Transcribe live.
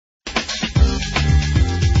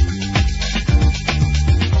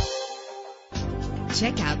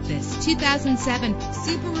Check out this 2007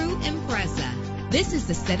 Subaru Impreza. This is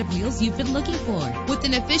the set of wheels you've been looking for, with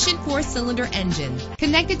an efficient 4-cylinder engine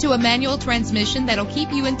connected to a manual transmission that'll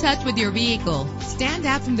keep you in touch with your vehicle. Stand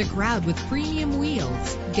out from the crowd with premium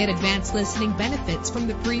wheels. Get advanced listening benefits from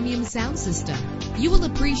the premium sound system. You will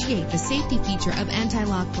appreciate the safety feature of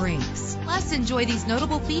anti-lock brakes. Plus, enjoy these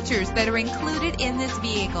notable features that are included in this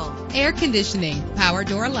vehicle: air conditioning, power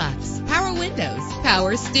door locks, power windows,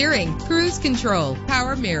 power steering, cruise control,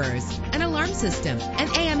 power mirrors, an alarm system, an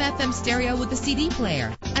AM/FM stereo with a CD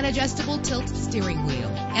player, an adjustable tilt steering wheel.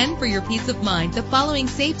 And for your peace of mind, the following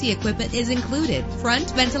safety equipment is included: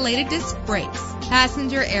 front ventilated disc brakes,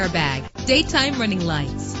 passenger airbag, daytime running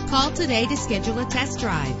lights. Call today to schedule a test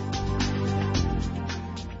drive.